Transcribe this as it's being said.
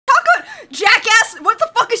ass. What the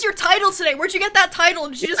fuck is your title today? Where'd you get that title?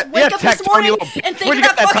 Did you just wake up this morning and think of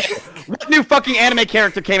that fucking... What new fucking anime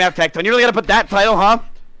character came out, Tectone? You really gotta put that title, huh?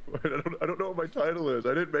 I don't know what my title is.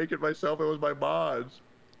 I didn't make it myself. It was my mods.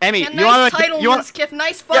 Emmy, you want title, Mizkif.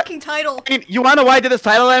 Nice fucking title. I mean, you wanna know why I did this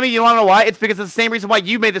title, Emmy? You wanna know why? It's because it's the same reason why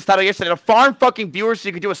you made this title yesterday. To farm fucking viewers so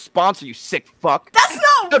you could do a sponsor, you sick fuck. That's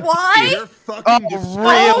not why! Oh,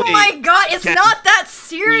 really? Oh my god, it's not that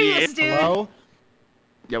serious, dude. Hello?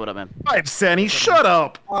 Yeah, what up, man? Alright, Sandy, shut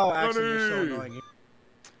up. Oh, actually, you're so annoying.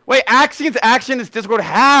 Wait, Axion's action is Discord.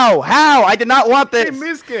 How? How? I did not want this. Hey,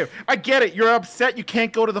 Mizkif, I get it. You're upset you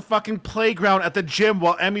can't go to the fucking playground at the gym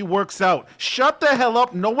while Emmy works out. Shut the hell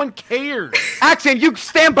up. No one cares. Axion, you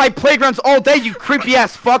stand by playgrounds all day, you creepy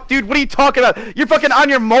ass fuck, dude. What are you talking about? You're fucking on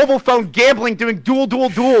your mobile phone gambling, doing duel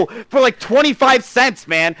for like 25 cents,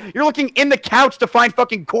 man. You're looking in the couch to find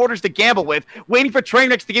fucking quarters to gamble with, waiting for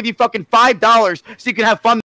Trainwrecks to give you fucking $5 so you can have fun.